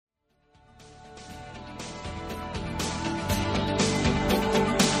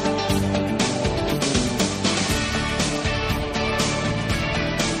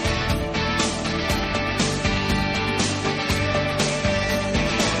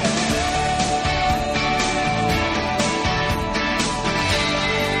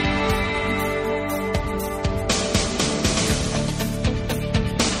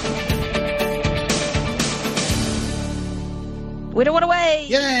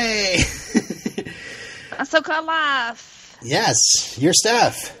Yay! A So-Called Life. Yes, you're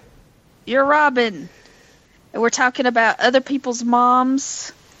Steph. You're Robin. And we're talking about other people's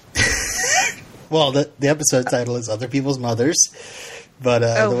moms. Well, the episode title is Other People's Mothers, but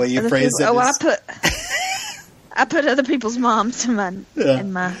the way you phrased it I put other people's moms in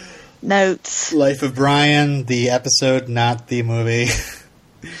my notes. Life of Brian, the episode, not the movie.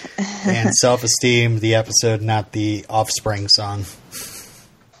 And Self-Esteem, the episode, not the Offspring song.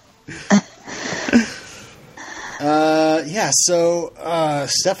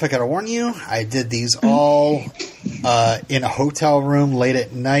 Steph, I gotta warn you, I did these all in a hotel room late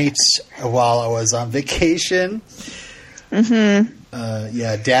at night while I was on vacation. Mm-hmm.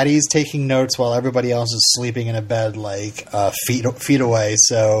 Daddy's taking notes while everybody else is sleeping in a bed like feet away,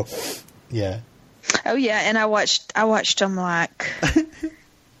 so, yeah. Oh, yeah, and I watched them, like,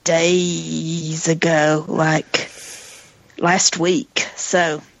 days ago, like, last week,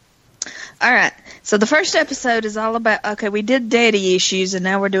 so... All right. So the first episode is all about, okay, we did daddy issues, and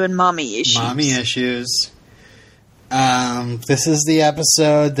now we're doing mommy issues. Mommy issues. This is the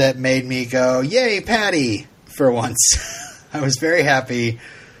episode that made me go, yay, Patty, for once. I was very happy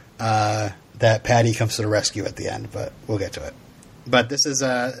that Patty comes to the rescue at the end, but we'll get to it. But this is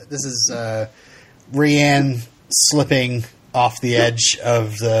Rhiann slipping off the edge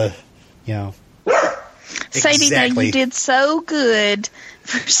of the, Sadie, exactly. You did so good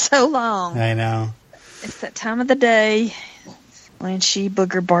for so long. I know. It's that time of the day when she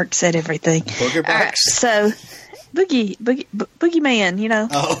booger barks at everything. Booger barks? All right, so, boogeyman,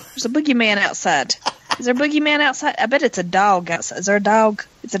 Oh. There's a boogeyman outside. Is there a boogeyman outside? I bet it's a dog outside. Is there a dog?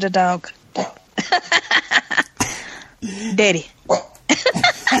 Is it a dog? Daddy.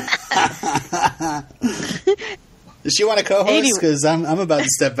 Does she want to co-host? Because I'm about to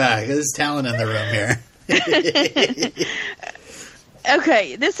step back. There's talent in the room here.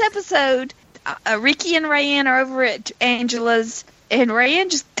 Okay, this episode, Ricky and Rhiann are over at Angela's, and Rhiann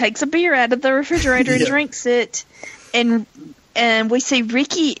just takes a beer out of the refrigerator and drinks it, and we see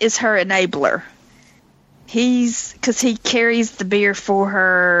Ricky is her enabler. Because he carries the beer for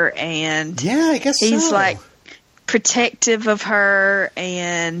her, and I guess he's like protective of her,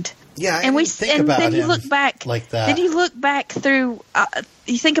 and then you look back like that. Then you look back through.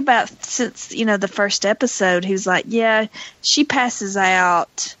 You think about since the first episode. He was like, she passes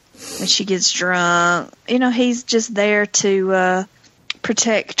out when she gets drunk. He's just there to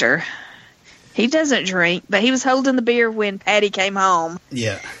protect her. He doesn't drink, but he was holding the beer when Patty came home.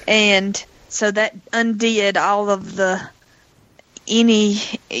 Yeah, and so that undid all of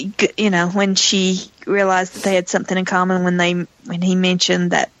when she realized that they had something in common when he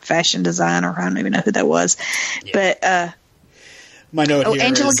mentioned that fashion designer. I don't even know who that was. Yeah. But my note here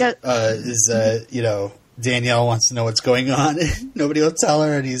Angela is Danielle wants to know what's going on. Nobody will tell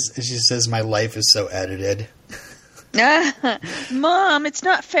her, and she says, "My life is so edited." Mom, it's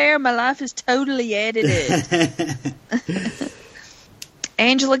not fair. My life is totally edited.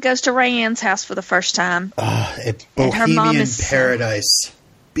 Angela goes to Rhiann's house for the first time. A bohemian paradise.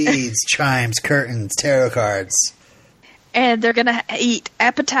 Beads, chimes, curtains, tarot cards. And they're going to eat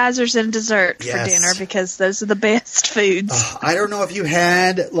appetizers and dessert for dinner because those are the best foods. I don't know if you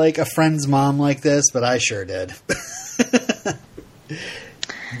had like a friend's mom like this, but I sure did.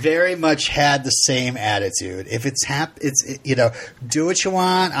 Very much had the same attitude. If it's do what you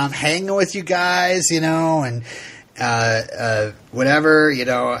want. I'm hanging with you guys, and whatever,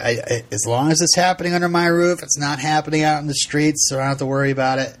 as long as it's happening under my roof, it's not happening out in the streets, so I don't have to worry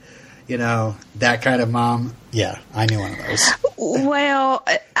about it. That kind of mom. Yeah, I knew one of those. Well,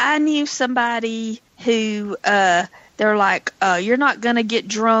 I knew somebody who, they're like, you're not going to get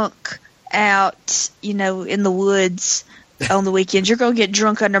drunk out, in the woods on the weekends. You're going to get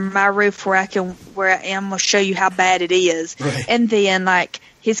drunk under my roof where I am going to show you how bad it is. Right. And then,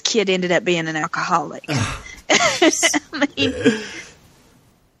 his kid ended up being an alcoholic. I mean,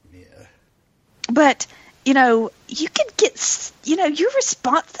 but you could get, you're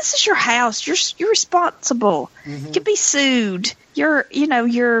this is your house. You're responsible. Mm-hmm. You could be sued.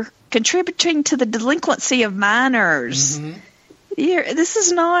 You're contributing to the delinquency of minors. Mm-hmm. This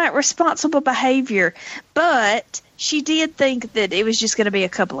is not responsible behavior. But she did think that it was just going to be a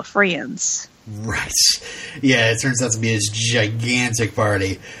couple of friends. Right. Yeah, it turns out to be this gigantic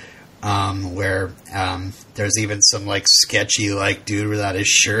party. Where there's even some sketchy dude without his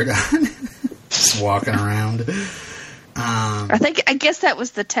shirt on, just walking around. I guess that was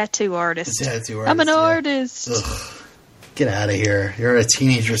the tattoo artist. The tattoo artist. I'm an artist. Ugh. Get out of here! You're at a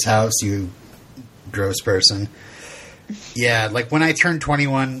teenager's house, you gross person. Yeah, like when I turned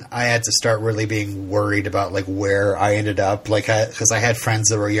 21, I had to start really being worried about like where I ended up, like because I had friends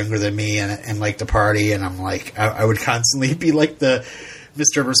that were younger than me and liked to party, and I'm like, I would constantly be like the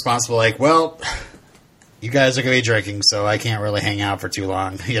Mr. Responsible, like, well, you guys are going to be drinking, so I can't really hang out for too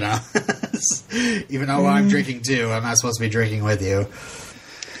long, you know. Even though I'm drinking too, I'm not supposed to be drinking with you.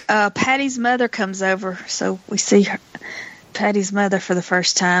 Patty's mother comes over, so we see Patty's mother for the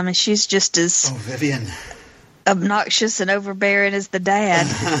first time, and she's just as Vivian, obnoxious and overbearing as the dad.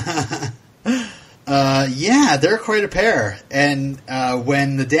 Yeah, they're quite a pair. And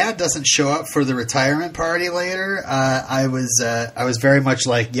when the dad doesn't show up for the retirement party later, I was very much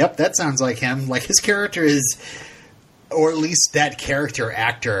like, yep, that sounds like him. Like his character is, or at least that character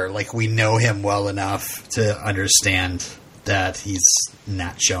actor, like we know him well enough to understand that he's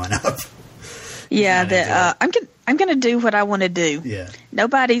not showing up. Yeah, I'm gonna do what I want to do. Yeah.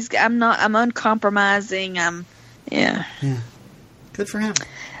 I'm uncompromising. Yeah. Good for him.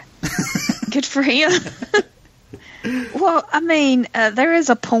 Good for him. Well, I mean, there is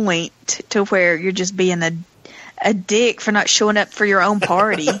a point to where you're just being a dick for not showing up for your own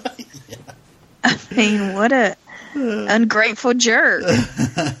party. Yeah. I mean, what a ungrateful jerk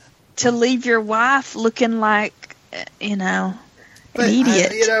to leave your wife looking like, an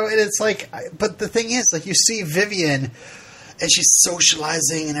idiot. And it's like, but the thing is, like, you see Vivian, and she's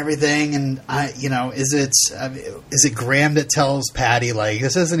socializing and everything, and is it Graham that tells Patty, like,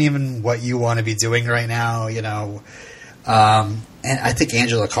 this isn't even what you want to be doing right now, and I think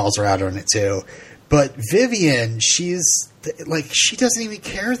Angela calls her out on it too. But Vivian, she's like, she doesn't even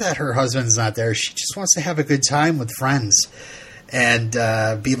care that her husband's not there. She just wants to have a good time with friends and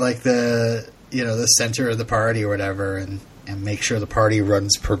be like the center of the party or whatever, and make sure the party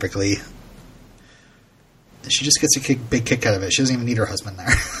runs perfectly. She just gets a big kick out of it. She doesn't even need her husband there.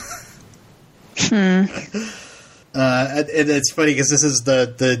 And it's funny because this is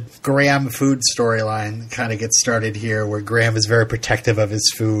the Graham food storyline kind of gets started here, where Graham is very protective of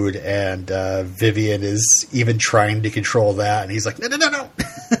his food, and Vivian is even trying to control that, and he's like, no.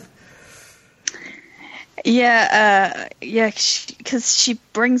 Yeah, because she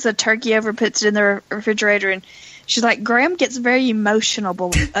brings a turkey over, puts it in the refrigerator, and she's like, Graham gets very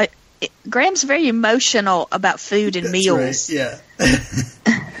emotional. Graham's very emotional about food and meals. Right, yeah.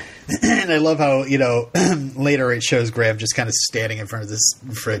 And I love how, later it shows Graham just kind of standing in front of this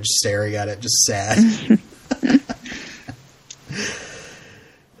fridge staring at it, just sad.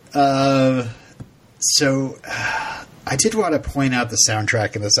 So I did want to point out the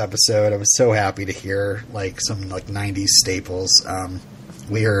soundtrack in this episode. I was so happy to hear some 90s staples.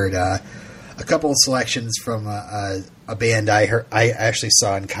 We heard a couple of selections from a band I actually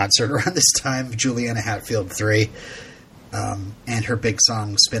saw in concert around this time, Juliana Hatfield 3, and her big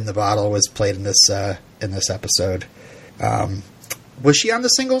song "Spin the Bottle" was played in this episode. Was she on the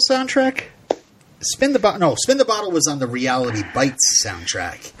single soundtrack? Spin the Bottle was on the Reality Bites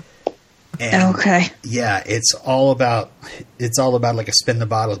soundtrack. And, okay. Yeah, it's all about like a spin the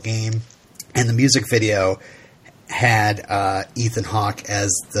bottle game, and the music video had Ethan Hawke as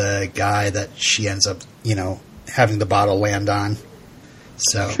the guy that she ends up, having the bottle land on.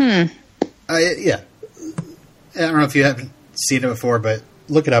 So, yeah, I don't know if you haven't seen it before, but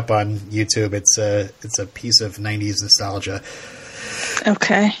look it up on YouTube. It's a piece of 90s nostalgia.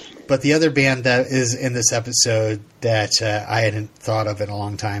 Okay. But the other band that is in this episode that I hadn't thought of in a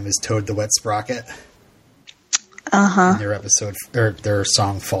long time is Toad the Wet Sprocket. Uh-huh. Their episode, or their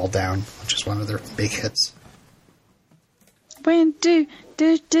song "Fall Down," which is one of their big hits. When do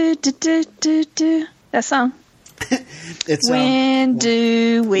that song? It's when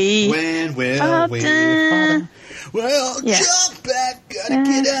will we fall down? Well, yeah. Jump back, gotta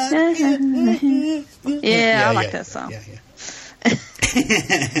get out again. Yeah, I like that song. Yeah.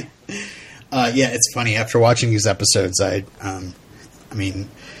 Yeah, it's funny. After watching these episodes, I put on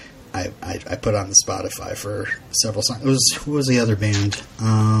the Spotify for several songs. Who was the other band?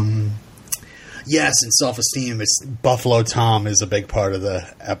 Yes, and Self-Esteem. It's Buffalo Tom is a big part of the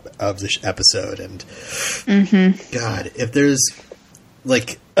episode, and God, if there's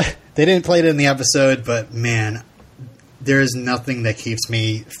they didn't play it in the episode, but man, there is nothing that keeps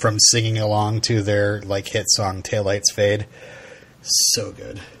me from singing along to their hit song "Taillights Fade." So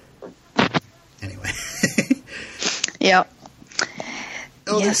good. Anyway. Yep.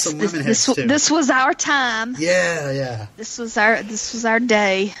 Oh, yes, there's some women hits too. This was our time. Yeah. This was our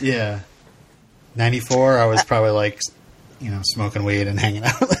day. Yeah. 94, I was probably smoking weed and hanging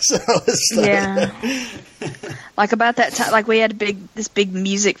out with all this stuff. Yeah. About that time, we had this big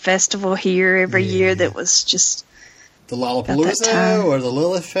music festival here every year that was just the Lollapalooza or the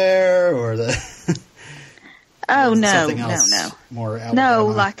Lilith Fair or the Oh, no, something else no. More Alabama? No,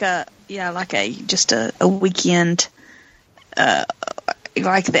 like a weekend,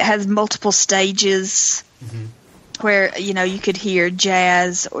 like that has multiple stages where, you could hear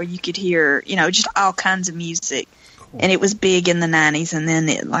jazz or you could hear, just all kinds of music. Cool. And it was big in the 90s, and then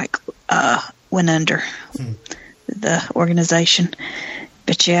it went under the organization.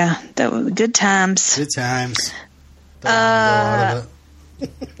 But yeah, that was good times. Good times. Don't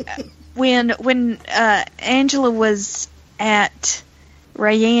When Angela was at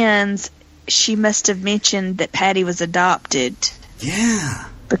Rayanne's, she must have mentioned that Patty was adopted. Yeah.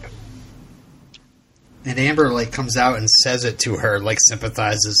 And Amber comes out and says it to her,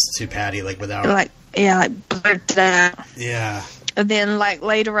 sympathizes to Patty, without blurted out. Yeah. And then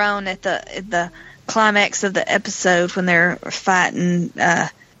later on at the climax of the episode when they're fighting,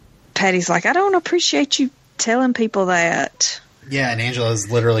 Patty's like, I don't appreciate you telling people that. Yeah, and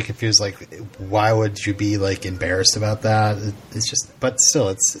Angela's literally confused, why would you be, embarrassed about that? It's just, but still,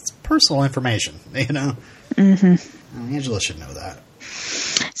 it's personal information, Mm-hmm. Angela should know that.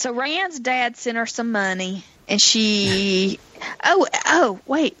 So Rayanne's dad sent her some money, and she...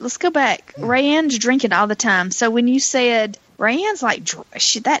 wait, let's go back. Rayanne's drinking all the time. So when you said... Rayanne's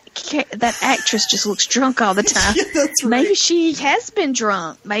that actress just looks drunk all the time. Yeah, that's right. Maybe she has been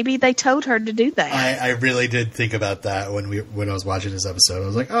drunk. Maybe they told her to do that. I really did think about that when I was watching this episode. I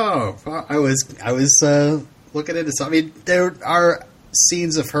was like, oh, I was looking into something. I mean, there are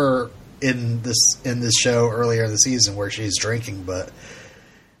scenes of her in this show earlier in the season where she's drinking, but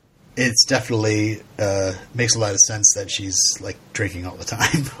it's definitely makes a lot of sense that she's drinking all the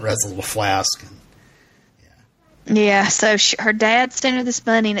time, or has a little flask. Yeah, so her dad sent her this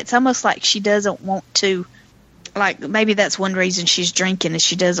money, and it's almost like she doesn't want to, maybe that's one reason she's drinking, is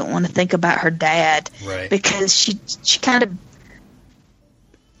she doesn't want to think about her dad. Right. Because she kind of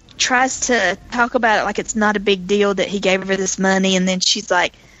tries to talk about it like it's not a big deal that he gave her this money, and then she's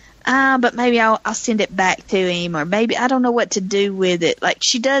like, but maybe I'll send it back to him, or maybe I don't know what to do with it.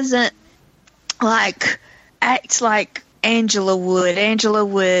 She doesn't, act like Angela would. Angela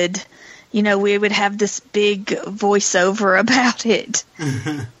would... we would have this big voiceover about it.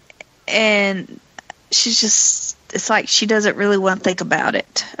 And she's just, it's like she doesn't really want to think about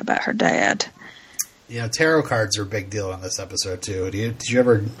it, about her dad. Tarot cards are a big deal on this episode, too. Did you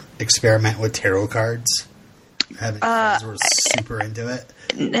ever experiment with tarot cards? Having friends who were super into it?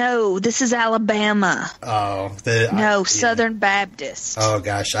 No, this is Alabama. Oh. Southern Baptist. Oh,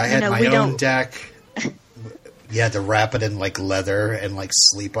 gosh. I had my own deck. You had to wrap it in leather and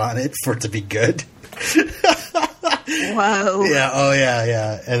sleep on it for it to be good. Whoa. Yeah. Oh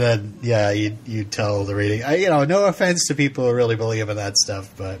yeah. And then you tell the reading. No offense to people who really believe in that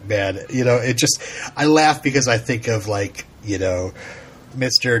stuff, but man, it just, I laugh because I think of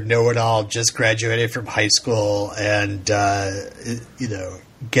Mr. Know-It-All just graduated from high school and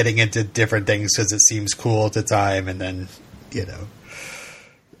getting into different things because it seems cool at the time, and then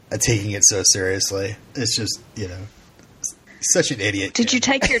taking it so seriously. It's just, such an idiot. Did you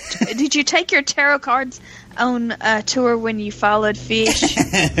take your tarot cards on tour when you followed Fish?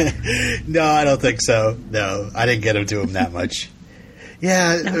 No, I don't think so. No, I didn't get them to him that much.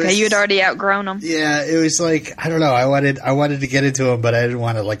 Yeah. Okay, you had already outgrown them. Yeah, it was I don't know. I wanted to get into them, but I didn't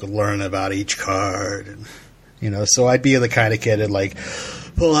want to learn about each card, and so I'd be the kind of kid that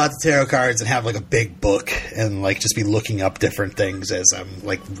pull out the tarot cards and have a big book and just be looking up different things as I'm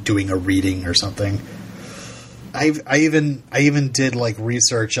doing a reading or something. I even did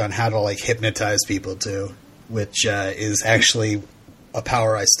research on how to hypnotize people too, which is actually a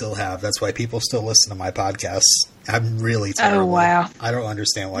power I still have. That's why people still listen to my podcasts. I'm really terrible. Oh wow! I don't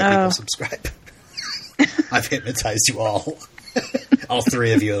understand why people subscribe. I've hypnotized you all. All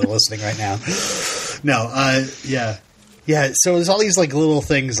three of you are listening right now. No, yeah. Yeah, so there's all these little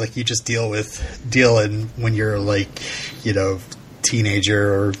things you just deal in when you're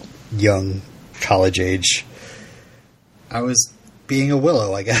teenager or young college age. I was being a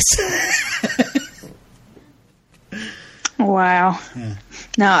Willow, I guess. Wow. Yeah.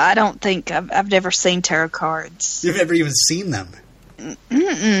 No, I don't think I've never seen tarot cards. You've never even seen them?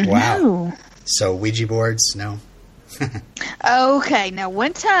 Wow. No. So Ouija boards, no? Okay, now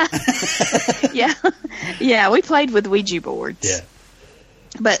one time, yeah, we played with Ouija boards. Yeah,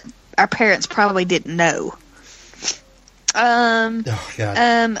 but our parents probably didn't know. Oh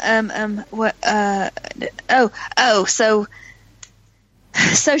God. What? So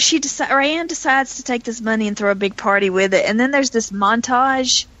Rayanne decides to take this money and throw a big party with it, and then there's this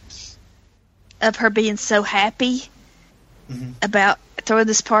montage of her being so happy about throwing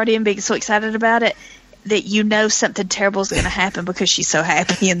this party and being so excited about it. that you know something terrible is going to happen because she's so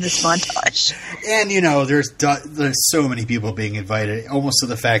happy in this montage. And, there's so many people being invited, almost to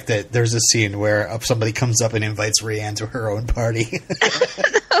the fact that there's a scene where somebody comes up and invites Rayanne to her own party.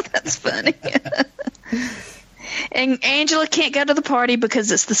 Oh, that's funny. And Angela can't go to the party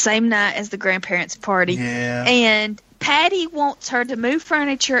because it's the same night as the grandparents' party. Yeah. And Patty wants her to move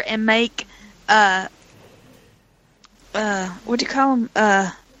furniture and make, what do you call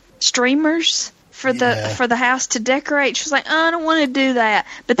them? Streamers for the house to decorate. She's like, I don't want to do that.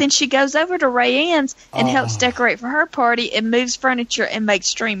 But then she goes over to Rayanne's and helps decorate for her party and moves furniture and makes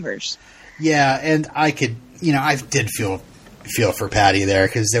streamers. Yeah, and I could, I did feel for Patty there,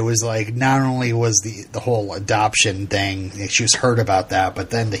 because it was like, not only was the whole adoption thing, she was hurt about that, but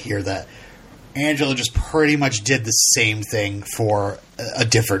then to hear that Angela just pretty much did the same thing for a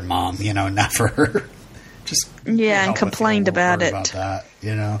different mom, not for her. Just and complained about it. About that,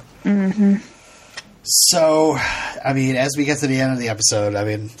 Mm-hmm. So, as we get to the end of the episode,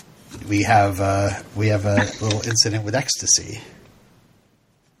 we have a little incident with ecstasy.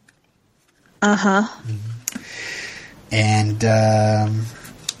 Mm-hmm. And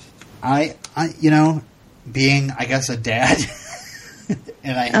I being, I guess, a dad,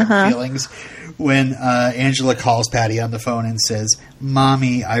 and I have feelings when Angela calls Patty on the phone and says,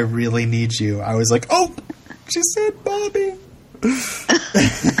 "Mommy, I really need you." I was like, "Oh, she said, Mommy."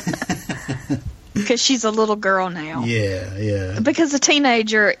 Because she's a little girl now. Yeah. Because a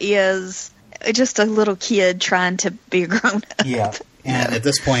teenager is just a little kid trying to be a grown-up. Yeah. And at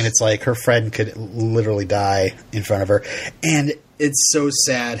this point, it's like her friend could literally die in front of her. And it's so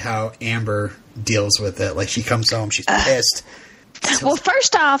sad how Amber deals with it. Like, she comes home, she's pissed. Well,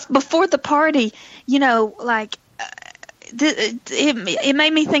 first off, before the party, it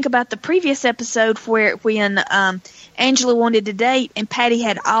made me think about the previous episode when Angela wanted to date and Patty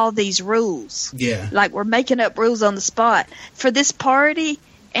had all these rules. Yeah. Like, we're making up rules on the spot. For this party,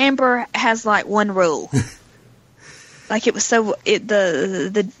 Amber has, one rule. Like, it was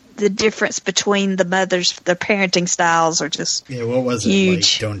the difference between the mothers, their parenting styles are just huge. Yeah, what was it?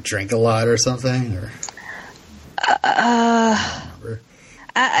 Like, don't drink a lot or something? Or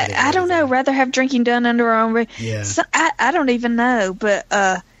I don't know. Rather have drinking done under our own roof. Yeah. So, I don't even know. But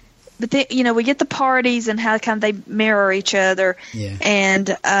then, we get the parties and how kind of they mirror each other. Yeah. And,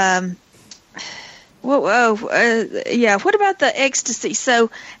 what about the ecstasy? So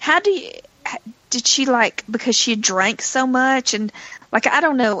did she because she drank so much and I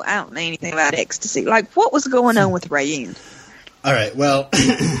don't know anything about ecstasy. What was going on with Rayanne? All right. Well,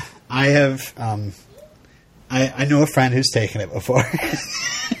 I have, I know a friend who's taken it before.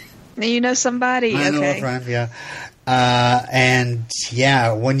 You know somebody? I know a friend, yeah. And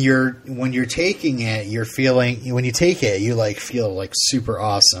yeah, when you're taking it, when you take it, you feel super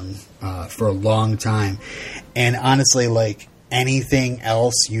awesome, for a long time. And honestly, anything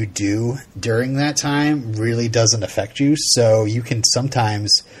else you do during that time really doesn't affect you. So you can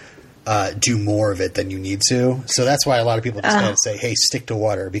sometimes, do more of it than you need to. So that's why a lot of people just gotta say, hey, stick to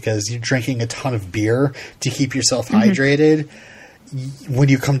water, because you're drinking a ton of beer to keep yourself hydrated. When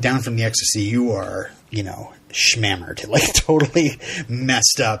you come down from the ecstasy, you are, schmammered, totally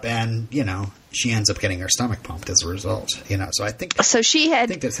messed up. And, she ends up getting her stomach pumped as a result, So I think. So she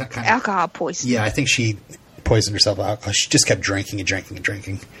had alcohol poisoning. Yeah, I think she poisoned herself with alcohol. She just kept drinking and drinking and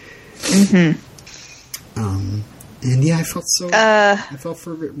drinking. Mm-hmm. And yeah, I felt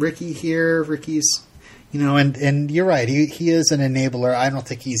for Ricky here. Ricky's, and you're right. He is an enabler. I don't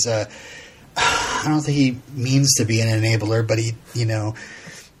think I don't think he means to be an enabler, but he,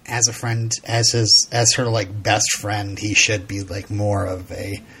 as a friend, as her best friend, he should be more of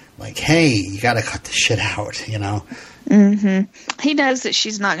a hey, you got to cut this shit out, Mm-hmm. He knows that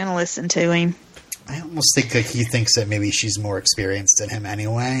she's not going to listen to him. I almost think he thinks that maybe she's more experienced than him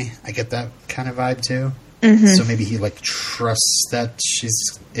anyway. I get that kind of vibe too. Mm-hmm. So maybe he trusts that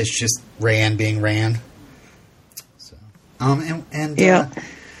it's just Rayanne being Rayanne. So,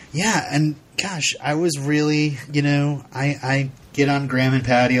 yeah, and gosh, I was really, I get on Graham and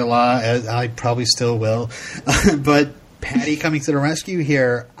Patty a lot. I probably still will, but Patty coming to the rescue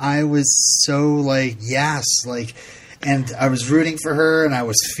here, I was so yes, and I was rooting for her, and I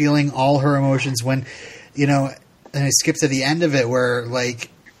was feeling all her emotions when, and I skipped to the end of it where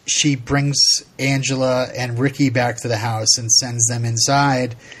she brings Angela and Ricky back to the house and sends them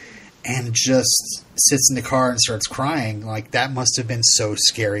inside and just sits in the car and starts crying. That must have been so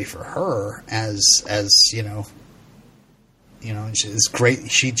scary for her as it's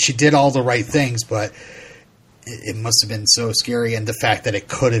great. She did all the right things, but it must have been so scary. And the fact that it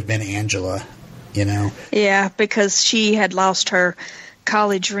could have been Angela, Yeah, because she had lost her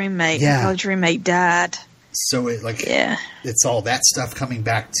college roommate. Yeah. Her college roommate died. So it's all that stuff coming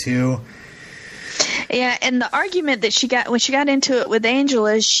back too. Yeah, and the argument that she got when she got into it with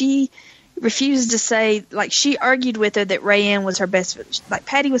Angela, she refused to say, like, she argued with her that Rayanne was her best. Like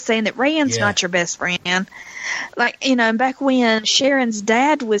Patty was saying that Rayanne's not your best friend. Like, and back when Sharon's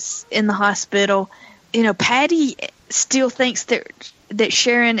dad was in the hospital, Patty still thinks that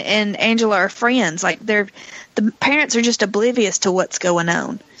Sharon and Angela are friends. Like the parents are just oblivious to what's going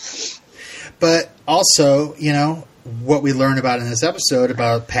on. But also, what we learn about in this episode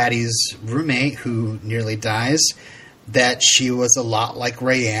about Patty's roommate who nearly dies, that she was a lot like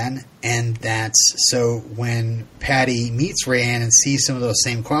Rayanne, and so when Patty meets Rayanne and sees some of those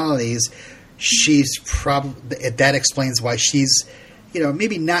same qualities, she's that explains why she's,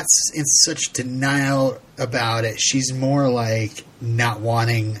 maybe not in such denial about it. She's more like not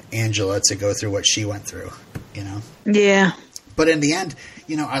wanting Angela to go through what she went through, Yeah. But in the end,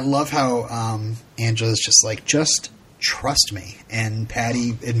 I love how Angela's just like, just trust me. And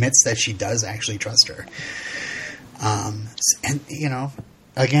Patty admits that she does actually trust her. And,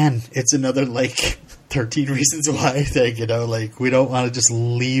 again, it's another, 13 reasons why I think, we don't want to just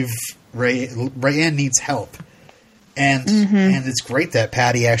leave Rayanne needs help. And and it's great that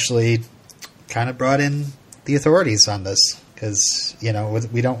Patty actually kind of brought in the authorities on this because,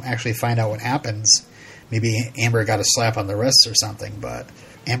 we don't actually find out what happens. Maybe Amber got a slap on the wrist or something, but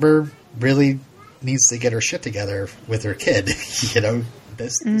Amber really needs to get her shit together with her kid. This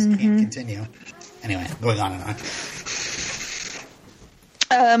can't continue. Anyway, going on and on.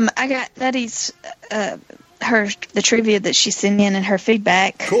 I got Betty's the trivia that she sent in and her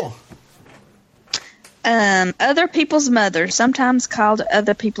feedback. Cool. Other people's mothers, sometimes called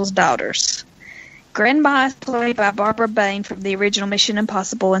other people's daughters. Grandma is played by Barbara Bain from the original Mission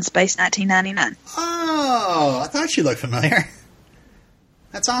Impossible in Space 1999. Oh, I thought she looked familiar.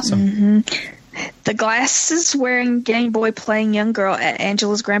 That's awesome. The glasses-wearing Game Boy playing young girl at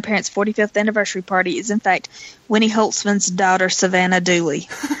Angela's grandparents' 45th anniversary party is, in fact, Winnie Holtzman's daughter, Savannah Dooley.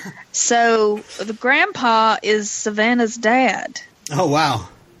 So the grandpa is Savannah's dad. Oh, wow.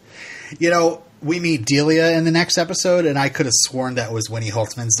 We meet Delia in the next episode, and I could have sworn that was Winnie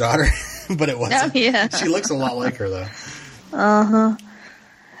Holtzman's daughter, but it wasn't. Oh, yeah. She looks a lot like her, though. Uh-huh.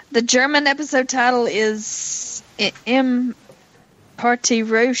 The German episode title is M. Party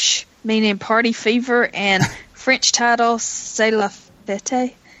Rouge, meaning party fever, and French title, C'est la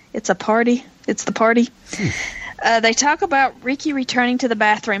fête. It's a party. It's the party. They talk about Ricky returning to the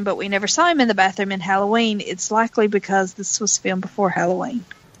bathroom, but we never saw him in the bathroom in Halloween. It's likely because this was filmed before Halloween.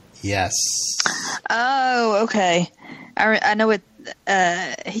 Yes. Oh, okay. I know it.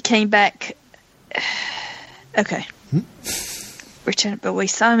 He came back. Okay. But we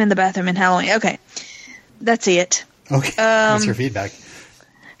saw him in the bathroom in Halloween. Okay. That's it. Okay. What's her feedback?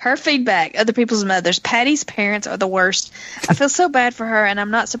 Her feedback, other people's mothers. Patty's parents are the worst. I feel so bad for her, and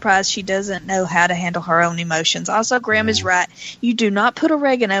I'm not surprised she doesn't know how to handle her own emotions. Also, Graham is right. You do not put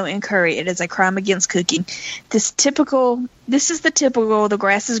oregano in curry. It is a crime against cooking. This is the typical the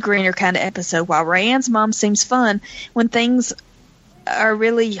grass is greener kind of episode. While Rayanne's mom seems fun, when things are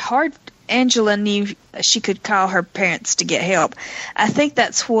really hard, Angela knew she could call her parents to get help. I think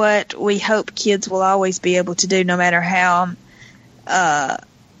that's what we hope kids will always be able to do, no matter how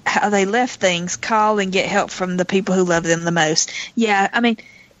they left things, call and get help from the people who love them the most. Yeah, I mean,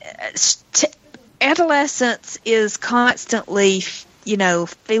 adolescence is constantly,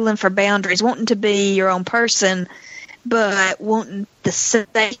 feeling for boundaries, wanting to be your own person, but wanting the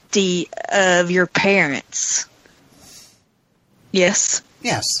safety of your parents. Yes?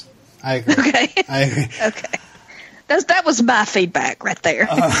 Yes, I agree. Okay. I agree. Okay. That was my feedback right there.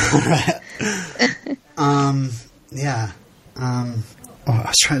 Right. Yeah. I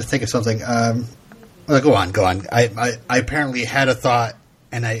was trying to think of something. Go on. I apparently had a thought,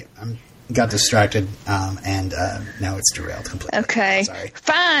 and I got distracted, and now it's derailed completely. Okay. Sorry.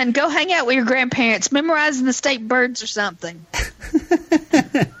 Fine. Go hang out with your grandparents, memorizing the state birds or something.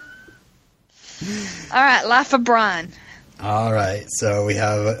 All right, Life of Brian. All right, so we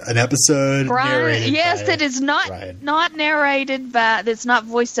have an episode narrated yes, by that is not Brian. Not narrated by. That's not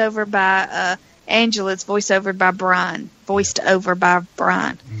voiced over by Angela. It's voiced over by Brian. Voiced over by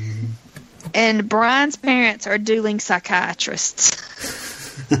Brian. Mm-hmm. And Brian's parents are dueling psychiatrists.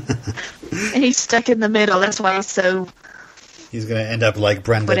 And he's stuck in the middle. That's why he's so. He's going to end up like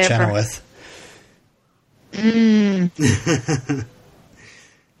Brenda Chenoweth.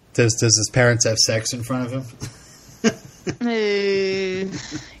 Does his parents have sex in front of him?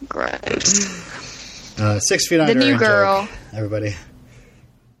 Gross. 6 feet under. The new girl. Joke, everybody.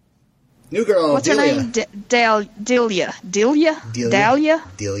 New girl. What's Delia. her name?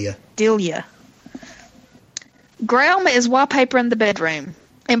 Delia. Graham is wallpaper in the bedroom,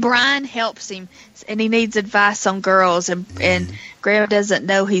 and Brian helps him, and he needs advice on girls, and Graham doesn't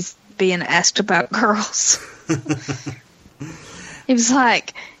know he's being asked about girls. He was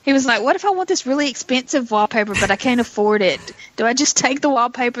like, what if I want this really expensive wallpaper, but I can't afford it? Do I just take the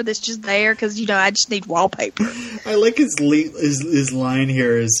wallpaper that's just there because, I just need wallpaper? I like his line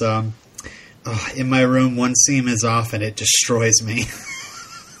here is, in my room, one seam is off and it destroys me.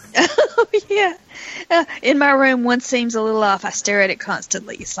 Oh, yeah. In my room, one seam's a little off. I stare at it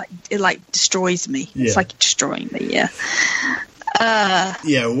constantly. It destroys me. Yeah. It's like destroying me, yeah. I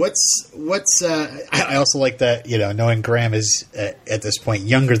also like that, knowing Graham is at this point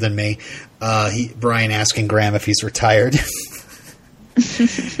younger than me, Brian asking Graham if he's retired.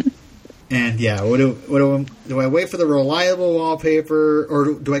 And do I wait for the reliable wallpaper,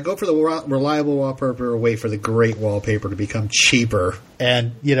 or do I go for the reliable wallpaper, or wait for the great wallpaper to become cheaper?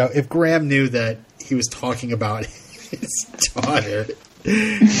 And, if Graham knew that he was talking about his daughter,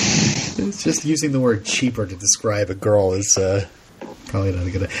 it's just using the word cheaper to describe a girl is probably not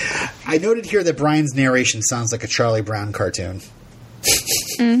a good idea. I noted here that Brian's narration sounds like a Charlie Brown cartoon.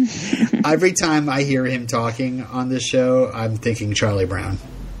 Every time I hear him talking on this show, I'm thinking Charlie Brown.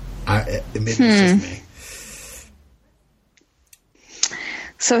 Maybe it's just me.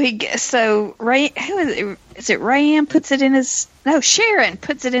 So Ray, who is it? Is it Rayanne puts it in his? No, Sharon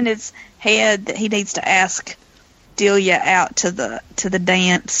puts it in his head that he needs to ask Delia out to the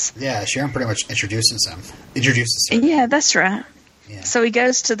dance. Yeah, Sharon pretty much introduces her. Yeah, that's right. Yeah. So he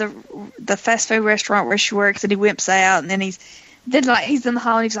goes to the fast food restaurant where she works, and he whips out, and then he's in the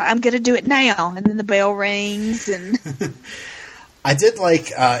hall, and he's like, "I'm going to do it now," and then the bell rings, and. I did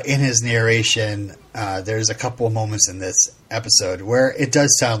like in his narration, there's a couple of moments in this episode where it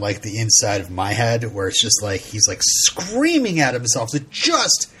does sound like the inside of my head, where it's just like he's like screaming at himself to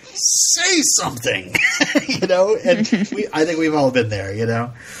just say something, And I think we've all been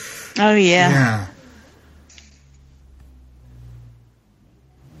there, Oh yeah.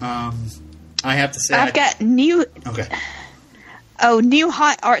 I have to say, I've got new. Okay. Oh, new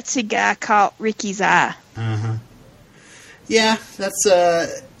hot artsy guy caught Ricky's eye. Uh-huh. Yeah, that's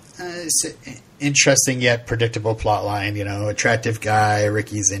interesting yet predictable plot line. Attractive guy,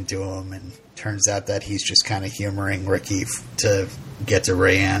 Ricky's into him, and turns out that he's just kind of humoring Ricky to get to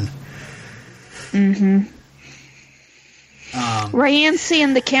Rayanne. Mm-hmm. Rayanne's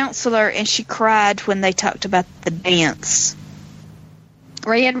seeing the counselor, and she cried when they talked about the dance.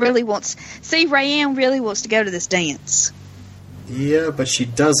 Rayanne really wants to go to this dance. Yeah, but she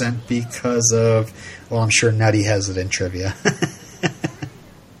doesn't because of... Well, I'm sure Nutty has it in trivia.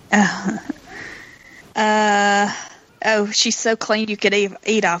 She's so clean you could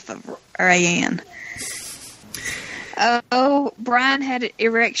eat off of Rayanne. Oh, Brian had an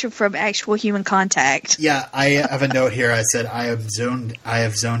erection from actual human contact. Yeah, I have a note here. I said I have zoned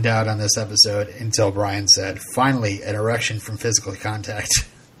out on this episode until Brian said, "Finally, an erection from physical contact."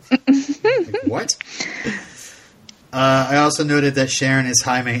 Like, what? I also noted that Sharon is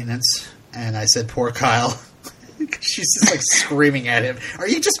high maintenance, and I said, "Poor Kyle." She's just like screaming at him. Are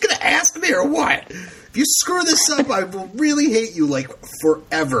you just going to ask me or what? If you screw this up, I will really hate you like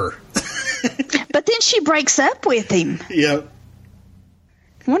forever. But then she breaks up with him. Yep.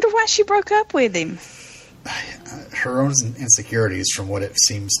 I wonder why she broke up with him. Her own insecurities, from what it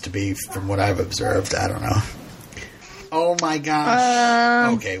seems to be, from what I've observed. I don't know. Oh my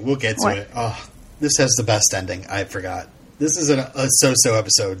gosh. Okay, we'll get to it. Oh, this has the best ending. I forgot. This is a so-so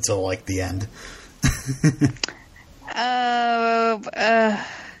episode until like the end.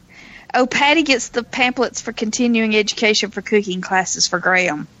 Patty gets the pamphlets for continuing education for cooking classes for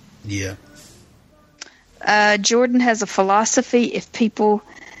Graham. Yeah. Jordan has a philosophy: if people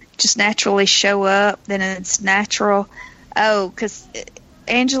just naturally show up, then it's natural. Oh, because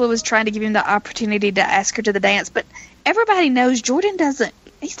Angela was trying to give him the opportunity to ask her to the dance, but everybody knows Jordan doesn't.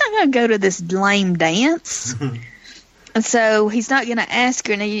 He's not going to go to this lame dance. And so he's not going to ask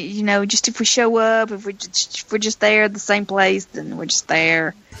her. And just if we show up, if we're just there at the same place, then we're just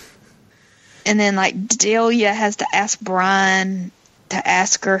there. And then like Delia has to ask Brian to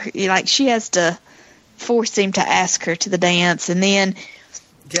ask her. Like she has to force him to ask her to the dance. And then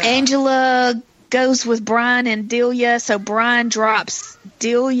Angela goes with Brian and Delia. So Brian drops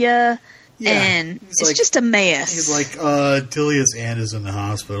Delia. Yeah, and it's just a mess. He's like, Delia's aunt is in the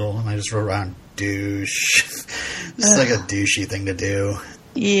hospital. And I just wrote around douche. This is like a douchey thing to do.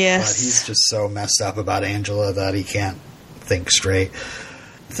 Yes. But he's just so messed up about Angela that he can't think straight.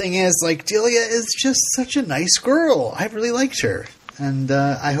 The thing is, like, Delia is just such a nice girl. I really liked her. and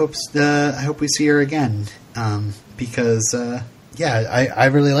I hope we see her again, because I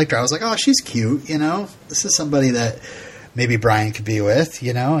really liked her. I was like, oh, she's cute, you know. This is somebody that maybe Brian could be with,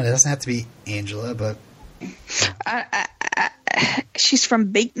 you know. And it doesn't have to be Angela, but she's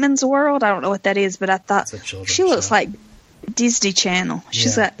from Beekman's World. I don't know what that is, but I thought she looks like Disney Channel.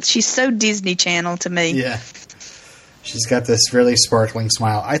 She's so Disney Channel to me. Yeah. She's got this really sparkling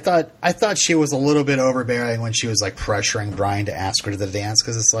smile. I thought she was a little bit overbearing when she was like pressuring Brian to ask her to the dance,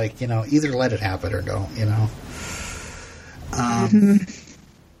 because it's like, you know, either let it happen or don't, you know.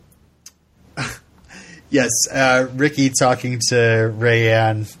 Yes, Ricky talking to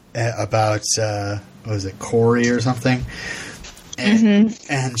Rayanne about what was it, Corey or something,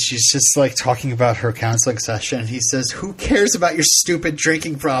 and she's just like talking about her counseling session. And he says, "Who cares about your stupid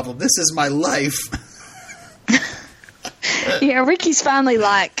drinking problem? This is my life." Yeah, Ricky's finally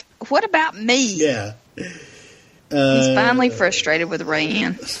like, what about me? Yeah. He's finally frustrated with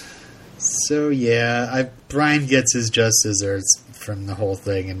Rayanne. So, yeah, Brian gets his just desserts from the whole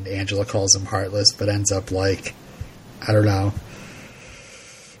thing, and Angela calls him heartless, but ends up like, I don't know.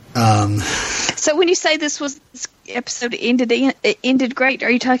 So when you say this episode ended great,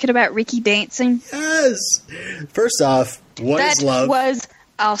 are you talking about Ricky dancing? Yes! First off, what is love? That was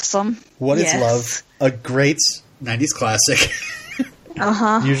awesome. What is love? A great 90s classic.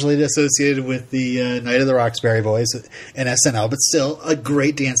 Usually associated with the Night of the Roxbury Boys and SNL, but still a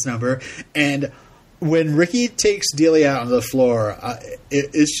great dance number. And when Ricky takes Delia out on the floor,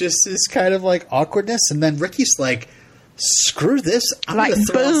 it's just this kind of like awkwardness, and then Ricky's like, screw this, I'm like, going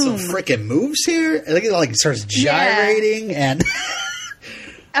to throw out some freaking moves here. And it like starts gyrating, and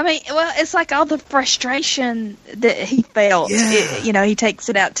I mean, well, it's like all the frustration that he felt. Yeah. He takes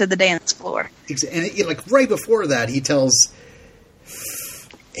it out to the dance floor. And like right before that, he tells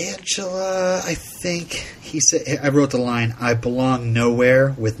Angela, I think he said, I wrote the line, "I belong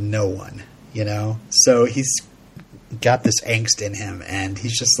nowhere with no one," you know? So he's got this angst in him, and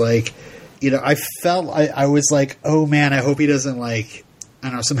he's just like, I was like, oh man, I hope he doesn't like, I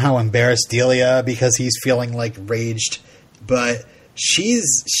don't know, somehow embarrass Delia because he's feeling like raged. But she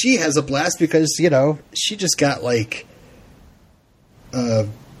has a blast because, she just got like,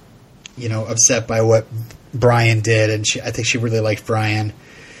 upset by what Brian did, and I think she really liked Brian.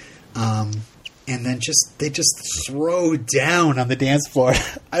 And then they just throw down on the dance floor.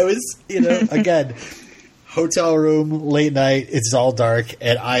 I was, again, hotel room, late night, it's all dark,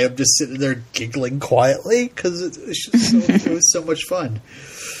 and I am just sitting there giggling quietly because it was so much fun.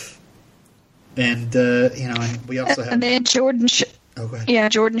 And, and we also have... And then Jordan... go ahead. Yeah,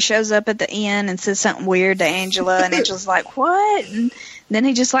 Jordan shows up at the end and says something weird to Angela, and Angela's like, what? And then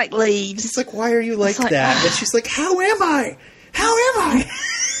he just, like, leaves. He's like, why are you like that? And she's like, how am I? How am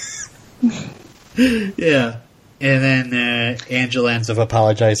I? Yeah. And then Angela ends up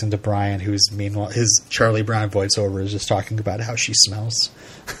apologizing to Brian, who's, meanwhile, his Charlie Brown voiceover is just talking about how she smells.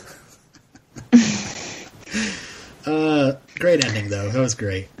 Great ending, though. That was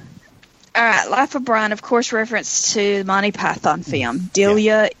great. All right, Life of Brian, of course, reference to the Monty Python film.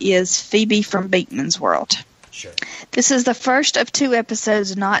 Delia is Phoebe from Beekman's World. Sure. This is the first of 2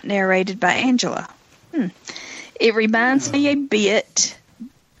 episodes not narrated by Angela. It reminds me a bit,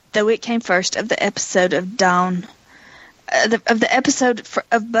 though it came first, of the episode of Dawn, of the episode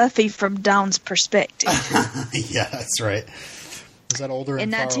of Buffy from Dawn's perspective. Yeah, that's right. Was that older in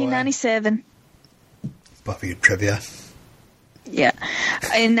and 1997? Buffy trivia. Yeah.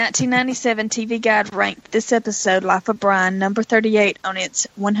 In 1997, TV Guide ranked this episode, Life of Brian, number 38 on its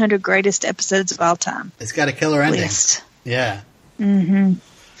 100 greatest episodes of all time. It's got a killer ending. List. Yeah. Mm-hmm.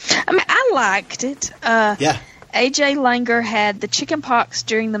 I mean, I liked it. Yeah. AJ Langer had the chicken pox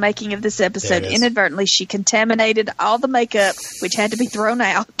during the making of this episode. Inadvertently, she contaminated all the makeup, which had to be thrown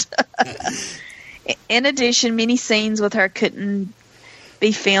out. In addition, many scenes with her couldn't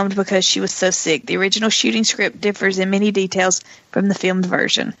be filmed because she was so sick. The original shooting script differs in many details from the filmed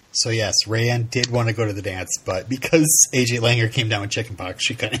version. So yes, Rayanne did want to go to the dance, but because AJ Langer came down with chickenpox,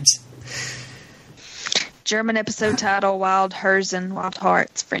 she couldn't. German episode title, Wild Herzen, Wild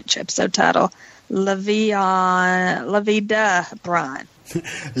Hearts. French episode title, La Vida Brian.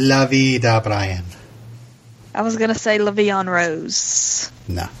 La Vida Brian. I was going to say La Vie en Rose.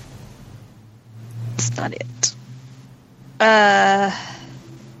 No. That's not it.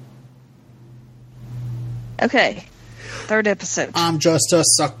 Okay. 3rd episode. I'm just a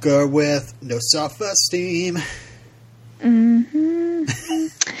sucker with no self-esteem. Mm-hmm.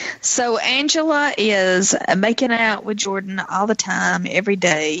 So Angela is making out with Jordan all the time, every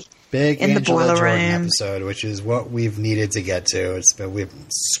day. Big in Angela the boiler Jordan room episode, which is what we've needed to get to. We've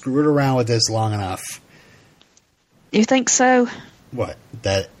screwed around with this long enough. You think so? What?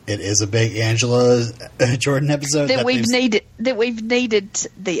 That it is a big Angela Jordan episode that we've needed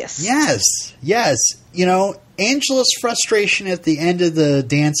this. Yes. You know, Angela's frustration at the end of the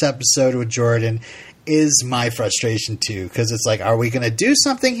dance episode with Jordan is my frustration too, because it's like, are we going to do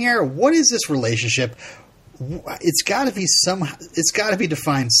something here? What is this relationship? It's got to be It's got to be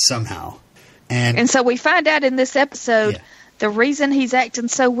defined somehow. And so we find out in this episode, the reason he's acting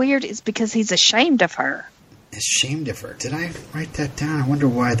so weird is because he's ashamed of her. Ashamed of her? Did I write that down? I wonder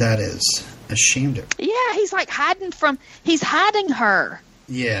why that is. Ashamed of her. Yeah, he's like he's hiding her.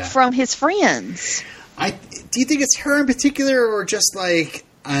 Yeah. From his friends. Do you think it's her in particular, or just like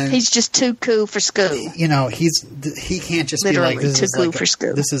he's just too cool for school? You know, he can't just literally be like, too cool for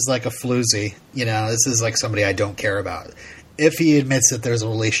school. This is like a floozy. You know, this is like somebody I don't care about. If he admits that there's a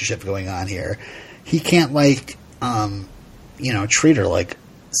relationship going on here, he can't treat her like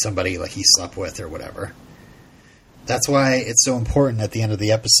somebody like he slept with or whatever. That's why it's so important at the end of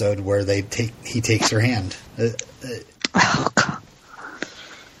the episode where he takes her hand. Oh God.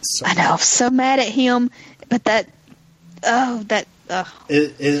 I know, I'm so mad at him, but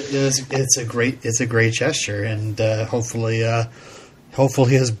it's a great gesture, and hopefully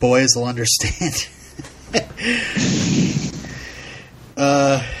his boys will understand.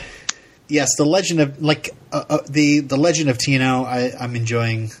 Yes, the legend of the legend of Tino. I'm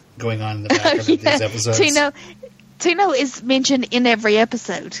enjoying going on in the background of these episodes. Tino is mentioned in every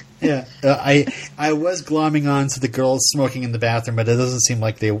episode. Yeah, I was glomming on to the girls smoking in the bathroom, but it doesn't seem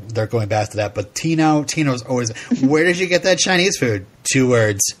like they're going back to that. But Tino's always. Where did you get that Chinese food? 2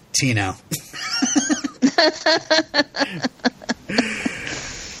 words, Tino.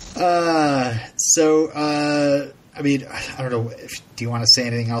 I mean, I don't know. Do you want to say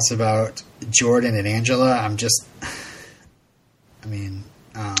anything else about Jordan and Angela?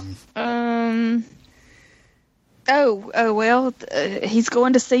 He's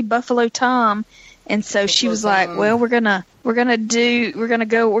going to see Buffalo Tom, and so she was like, "Well, we're gonna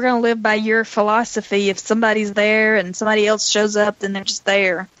live by your philosophy. If somebody's there and somebody else shows up, then they're just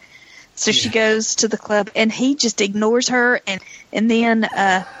there." So she goes to the club, and he just ignores her, and then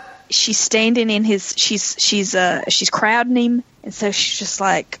she's standing in his. She's crowding him, and so she's just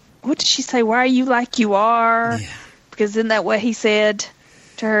like, "What did she say? Why are you like you are?" Yeah. Because isn't that what he said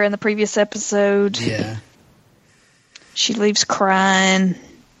to her in the previous episode? Yeah. She leaves crying.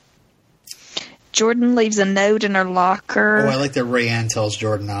 Jordan leaves a note in her locker. Oh, I like that Rayanne tells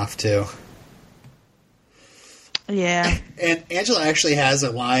Jordan off, too. Yeah. And Angela actually has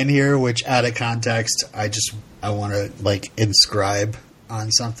a line here, which, out of context, I want to, inscribe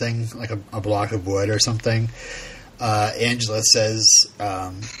on something, like a block of wood or something. Angela says,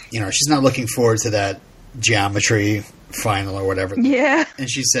 she's not looking forward to that geometry final or whatever. Yeah. And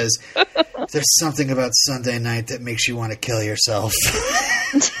she says, there's something about Sunday night that makes you want to kill yourself.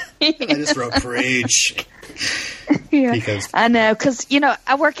 I just wrote preach. Yeah. I know, because,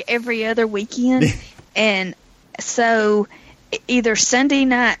 I work every other weekend, and so either Sunday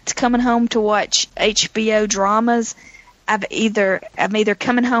night coming home to watch HBO dramas, I'm either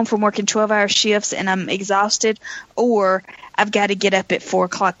coming home from working 12-hour shifts and I'm exhausted, or I've got to get up at 4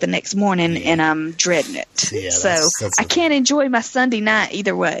 o'clock the next morning and I'm dreading it. Yeah, so I can't enjoy my Sunday night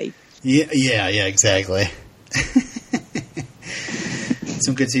either way. Yeah, exactly.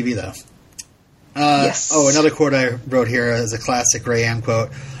 Some good TV though. Yes. Oh, another quote I wrote here is a classic Rayanne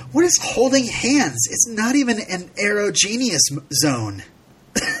quote. What is holding hands? It's not even an erogenous zone.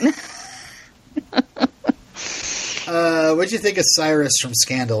 What did you think of Cyrus from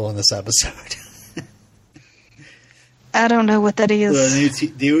Scandal in this episode? I don't know what that is.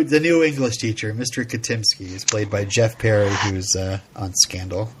 The new English teacher, Mr. Katimsky, is played by Jeff Perry, who's on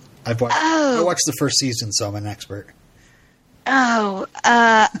Scandal. I watched the first season, so I'm an expert. Oh,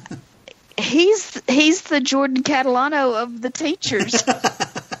 he's the Jordan Catalano of the teachers.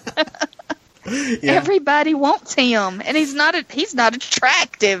 Yeah. Everybody wants him, and he's not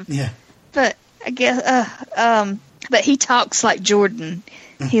attractive. Yeah, but I guess but he talks like Jordan.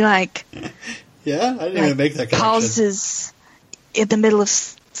 He yeah, I didn't even make that connection. Pauses in the middle of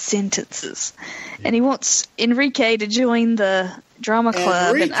sentences, and he wants Enrique to join the drama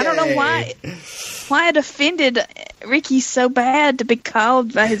club. And I don't know why it offended Ricky so bad to be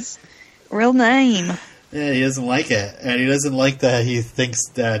called by his real name. Yeah, he doesn't like it, and he doesn't like that. He thinks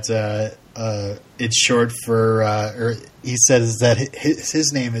that it's short for, or he says that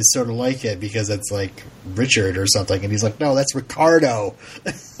his name is sort of like it because it's like Richard or something, and he's like, no, that's Ricardo.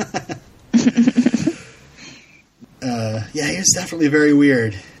 Yeah, he's definitely very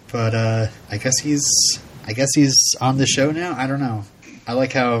weird, but I guess he's on the show now. I don't know. I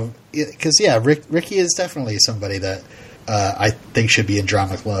like how, because Ricky is definitely somebody that I think should be in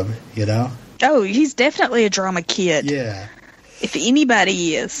drama club, you know? Oh, he's definitely a drama kid. Yeah. If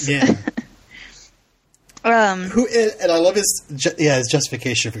anybody is. Yeah. And I love his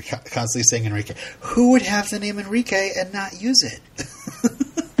justification for constantly saying Enrique. Who would have the name Enrique and not use it?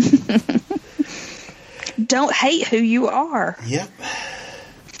 Don't hate who you are. Yep.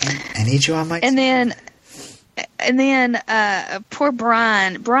 I need you on my team. And then poor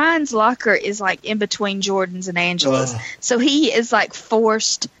Brian. Brian's locker is like in between Jordan's and Angela's. So he is like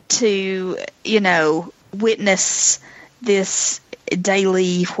forced to, witness this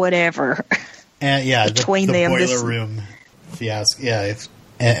daily whatever. And between the them. Boiler room fiasco. Yeah.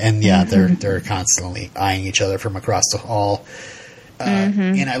 They're constantly eyeing each other from across the hall.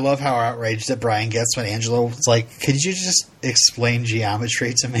 And I love how outraged that Brian gets when Angela was like, could you just explain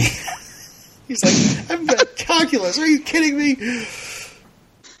geometry to me? He's like, I'm calculus. Are you kidding me?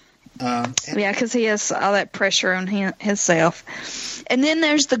 Because he has all that pressure on himself. And then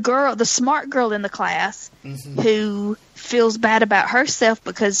there's the smart girl in the class who feels bad about herself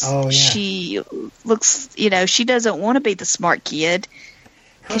because she looks, she doesn't want to be the smart kid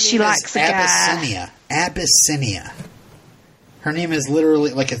because she likes a guy. Abyssinia. Her name is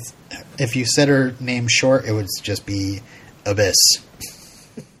literally, like, if you said her name short, it would just be Abyss.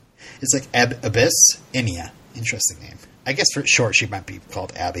 It's like Abyssinia. Interesting name. I guess for short, she might be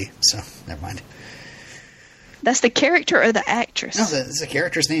called Abby, so never mind. That's the character or the actress? No, it's the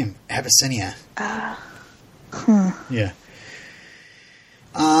character's name, Abyssinia. Yeah.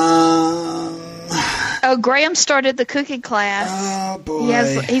 Graham started the cooking class. Oh, boy.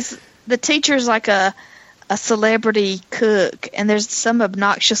 The teacher's like a celebrity cook, and there's some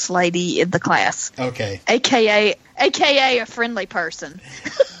obnoxious lady in the class. Okay. AKA a friendly person.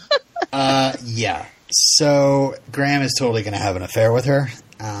 Yeah. So Graham is totally going to have an affair with her.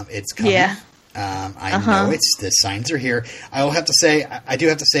 It's coming. Yeah. I know the signs are here. I do have to say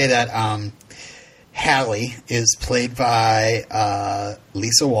that Hallie is played by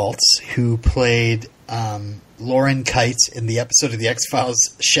Lisa Waltz, who played Lauren Kite in the episode of The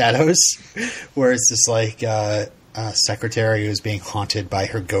X-Files Shadows, where it's this like a secretary who's being haunted by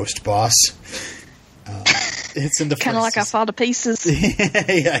her ghost boss. It's in the kind of like I Fall to Pieces.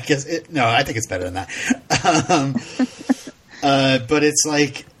 Yeah, I guess. I think it's better than that. But it's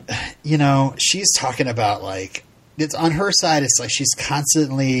like, she's talking about like it's on her side. It's like she's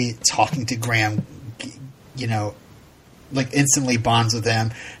constantly talking to Graham. Like instantly bonds with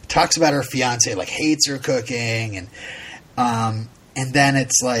him. Talks about her fiance, like hates her cooking, and then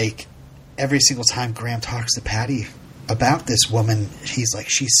it's like every single time Graham talks to Patty about this woman, he's like,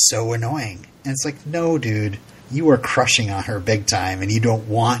 she's so annoying. And it's like, no, dude, you are crushing on her big time, and you don't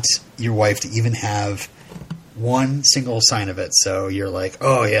want your wife to even have one single sign of it. So you're like,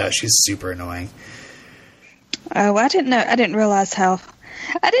 oh yeah, she's super annoying. Oh, I didn't know. I didn't realize how.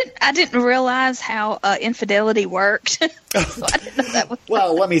 I didn't realize how infidelity worked. So I didn't know that was.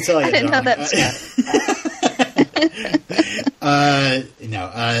 Well, let me tell you, I didn't know that was.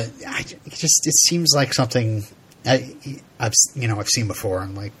 It seems like something I've seen before.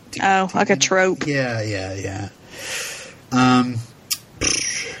 I'm like, like a trope. Yeah.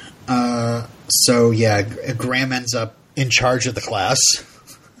 So Graham ends up in charge of the class.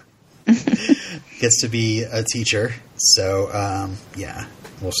 Gets to be a teacher. So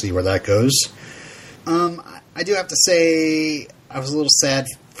we'll see where that goes. I do have to say I was a little sad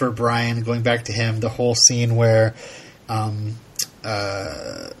for Brian, going back to him, the whole scene where Mr.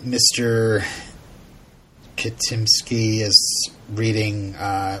 Katimsky is reading,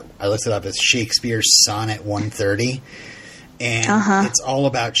 I looked it up, as Shakespeare's Sonnet 130. And it's all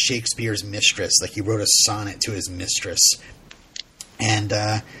about Shakespeare's mistress. Like, he wrote a sonnet to his mistress. And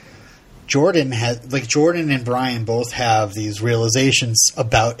Jordan and Brian both have these realizations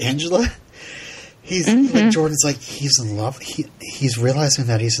about Angela. Jordan's like, he's in love. He's realizing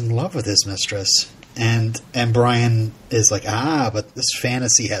that he's in love with his mistress. And Brian is like, but this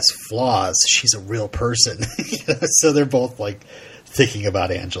fantasy has flaws. She's a real person. So they're both like thinking about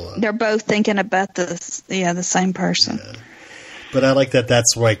Angela. They're both thinking about the same person. Yeah. But I like that.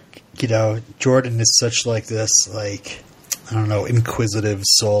 That's like, Jordan is such like this, like, I don't know, inquisitive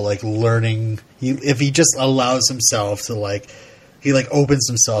soul, like learning. If he just allows himself to he opens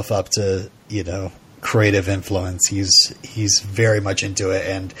himself up to, creative influence. He's very much into it,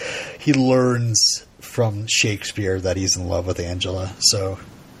 and he learns from Shakespeare that he's in love with Angela. So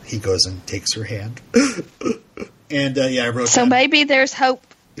he goes and takes her hand. And I wrote. So maybe there's hope.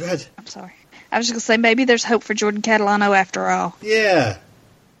 Go ahead. I'm sorry. I was just going to say, maybe there's hope for Jordan Catalano after all. Yeah.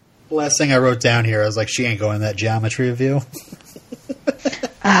 The last thing I wrote down here, I was like, she ain't going that geometry review.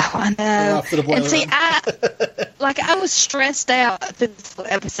 Oh, I know. Off to the boiler and see, I was stressed out through this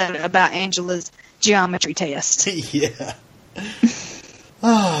episode about Angela's geometry test. Yeah.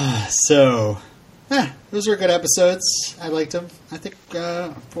 Those were good episodes. I liked them. I think,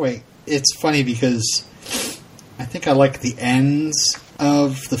 it's funny because I think I like the ends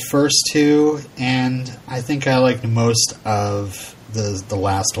of the first two, and I think I liked most of the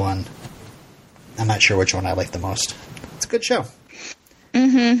last one. I'm not sure which one I like the most. It's a good show.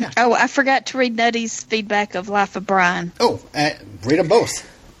 Mm-hmm. Yeah. Oh, I forgot to read Nutty's feedback of Life of Brian. Oh, read them both.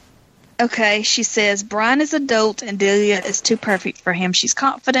 Okay, she says, Brian is adult and Delia is too perfect for him. She's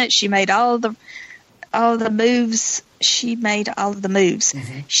confident. She made all of the moves.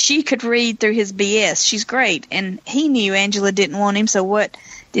 Mm-hmm. She could read through his BS. She's great. And he knew Angela didn't want him, so what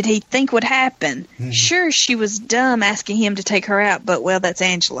did he think would happen? Mm-hmm. Sure, she was dumb asking him to take her out, but, well, that's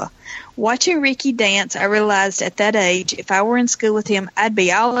Angela. Watching Ricky dance, I realized at that age, if I were in school with him, I'd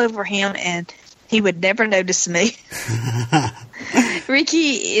be all over him and he would never notice me.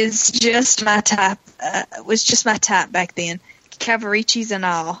 Ricky is just my type, was just my type back then. Cavariccis and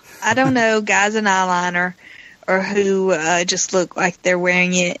all. I don't know, guys in eyeliner or who just look like they're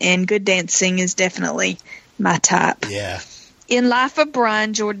wearing it, and good dancing is definitely my type. Yeah. In Life of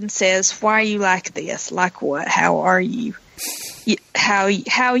Brian, Jordan says, why are you like this? Like what? How are you? How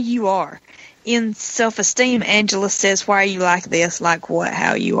you are. In Self-Esteem, Angela says, why are you like this? Like what?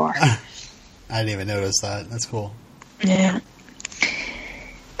 How you are. I didn't even notice that. That's cool. Yeah.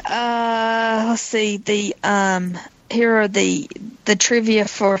 Let's see. Here are the trivia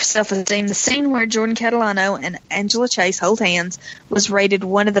for Self-Esteem. The scene where Jordan Catalano and Angela Chase hold hands was rated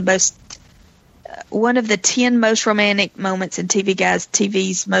one of the 10 most romantic moments in TV Guide's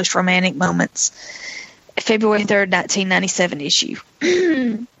TV's most romantic moments. February 3rd, 1997 issue.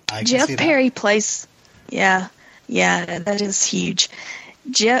 Jeff Perry plays. Yeah, that is huge.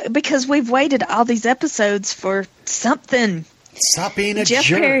 Because we've waited all these episodes for something. Stop being a jerk.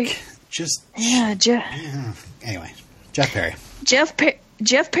 Perry, Anyway, Jeff Perry. Jeff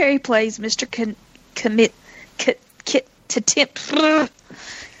Perry plays Mr.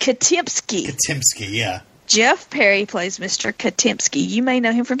 Katimsky, yeah. Jeff Perry plays Mr. Katimsky. You may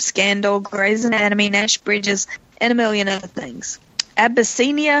know him from Scandal, Grey's Anatomy, Nash Bridges, and a million other things.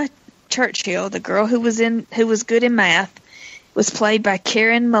 Abyssinia Churchill, the girl who was good in math, was played by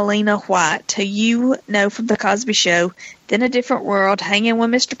Karen Molina White, who you know from The Cosby Show, Then a Different World, Hanging with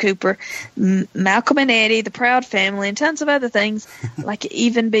Mr. Cooper, Malcolm and Eddie, The Proud Family, and tons of other things, like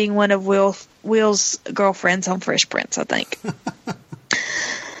even being one of Will's girlfriends on Fresh Prince, I think.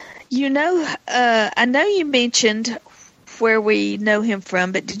 I know you mentioned where we know him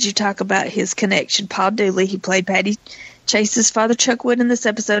from, but did you talk about his connection? Paul Dooley, he played Patty Chase's father, Chuck Wood, in this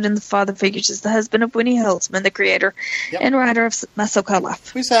episode, and the father figures as the husband of Winnie Holtzman, the creator and writer of My So-Called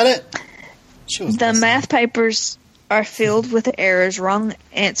Life. We said it. The math papers are filled with errors, wrong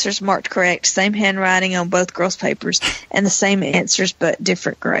answers marked correct, same handwriting on both girls' papers, and the same answers but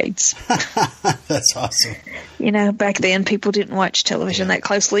different grades. That's awesome. Back then people didn't watch television that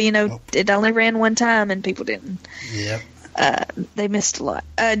closely. It only ran one time and people didn't. Yep. They missed a lot.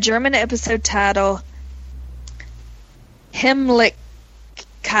 German episode title,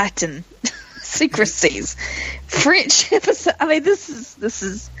 Heimlichkeiten, Secrecies. French episode, this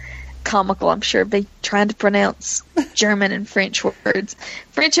is comical, I'm sure, be trying to pronounce German and French words.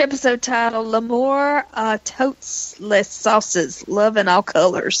 French episode title, L'amour à toutes les sauces, Love in All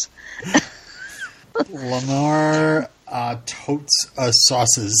Colors. L'amour à toutes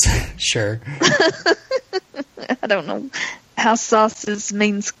sauces. Sure. I don't know how sauces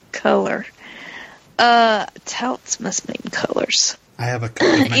means color. Touts must mean colors. I have a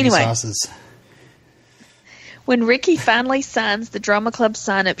couple of many sauces. When Ricky finally signs the Drama Club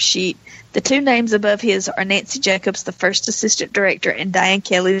sign-up sheet, the two names above his are Nancy Jacobs, the first assistant director, and Diane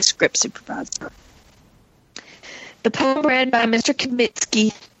Kelly, the script supervisor. The poem read by Mr.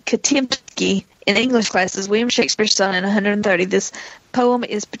 Katimsky in English classes, William Shakespeare's son in 130. This poem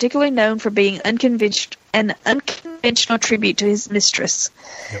is particularly known for being an unconventional tribute to his mistress.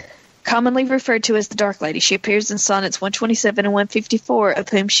 Yep. Commonly referred to as the Dark Lady, she appears in sonnets 127 and 154, of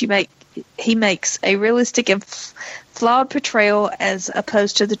whom he makes a realistic and flawed portrayal as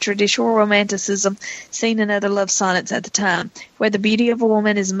opposed to the traditional romanticism seen in other love sonnets at the time, where the beauty of a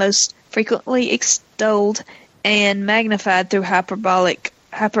woman is most frequently extolled and magnified through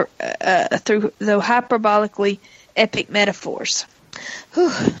hyperbolically epic metaphors.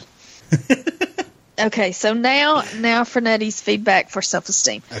 Okay, so now for Nutty's feedback for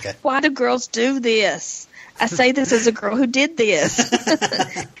Self-Esteem. Okay. Why do girls do this? I say this as a girl who did this.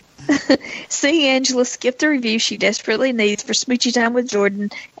 Seeing Angela skip the review she desperately needs for smoochy time with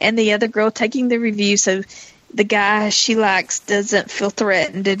Jordan and the other girl taking the review so the guy she likes doesn't feel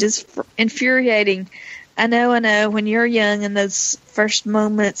threatened. It is infuriating. I know. When you're young and those first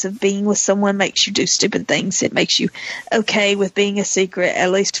moments of being with someone makes you do stupid things, it makes you okay with being a secret,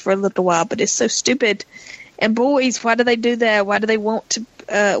 at least for a little while, but it's so stupid. And boys, why do they do that? Why do they want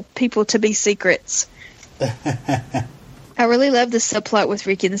people to be secrets? I really love the subplot with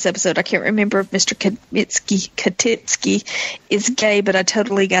Ricky in this episode. I can't remember if Mr. Katitsky is gay, but I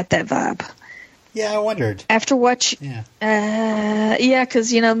totally got that vibe. Yeah, I wondered. After watching, because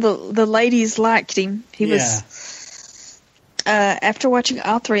the ladies liked him. He was. After watching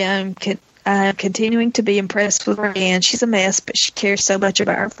all three, I'm continuing to be impressed with Ryan. She's a mess, but she cares so much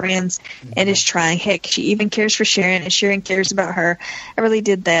about her friends and is trying. Heck, she even cares for Sharon, and Sharon cares about her. I really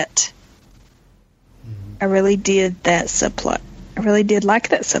did that. I really did that subplot. I really did like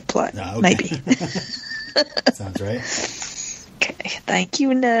that subplot. Oh, okay. Maybe. Sounds right. Okay. Thank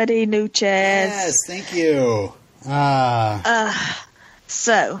you, Nutty Noochaz. Yes, thank you.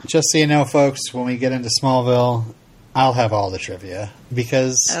 So. Just so you know, folks, when we get into Smallville, I'll have all the trivia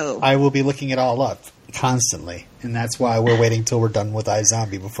because I will be looking it all up constantly. And that's why we're waiting till we're done with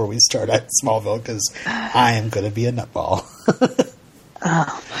iZombie before we start at Smallville, because I am going to be a nutball.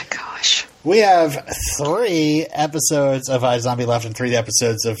 Oh, my gosh. We have 3 episodes of iZombie left and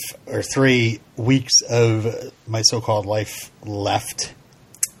 3 weeks of My So-Called Life left.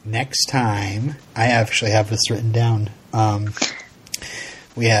 Next time, I actually have this written down.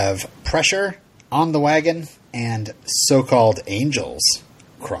 We have Pressure, On the Wagon, and So-Called Angels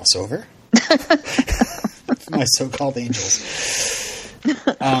crossover. My So-Called Angels.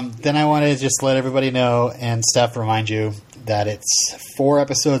 Then I want to just let everybody know, and Steph remind you, that it's 4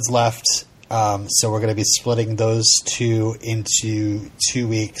 episodes left. So we're going to be splitting those 2 into 2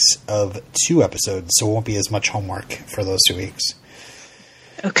 weeks of 2 episodes. So it won't be as much homework for those 2 weeks.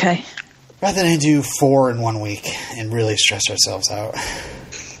 Okay. Rather than do 4 in 1 week and really stress ourselves out.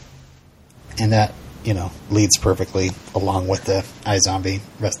 And that, leads perfectly along with the iZombie,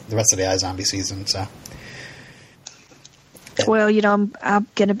 the rest of the iZombie season. So. Well, I'm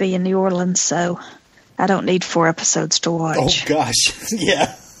going to be in New Orleans, so I don't need 4 episodes to watch. Oh, gosh.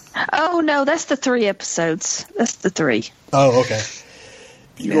 Yeah. Oh, no, that's the 3 episodes. That's the 3. Oh, okay.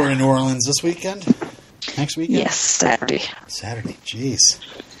 You're in New Orleans this weekend? Next weekend? Yes, Saturday. Saturday, jeez.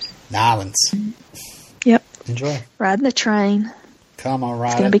 New Orleans. Yep. Enjoy. Riding the train. Come on,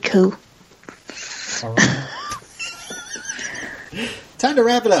 ride. It's going to be cool. All right. Time to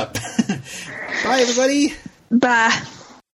wrap it up. Bye, everybody. Bye.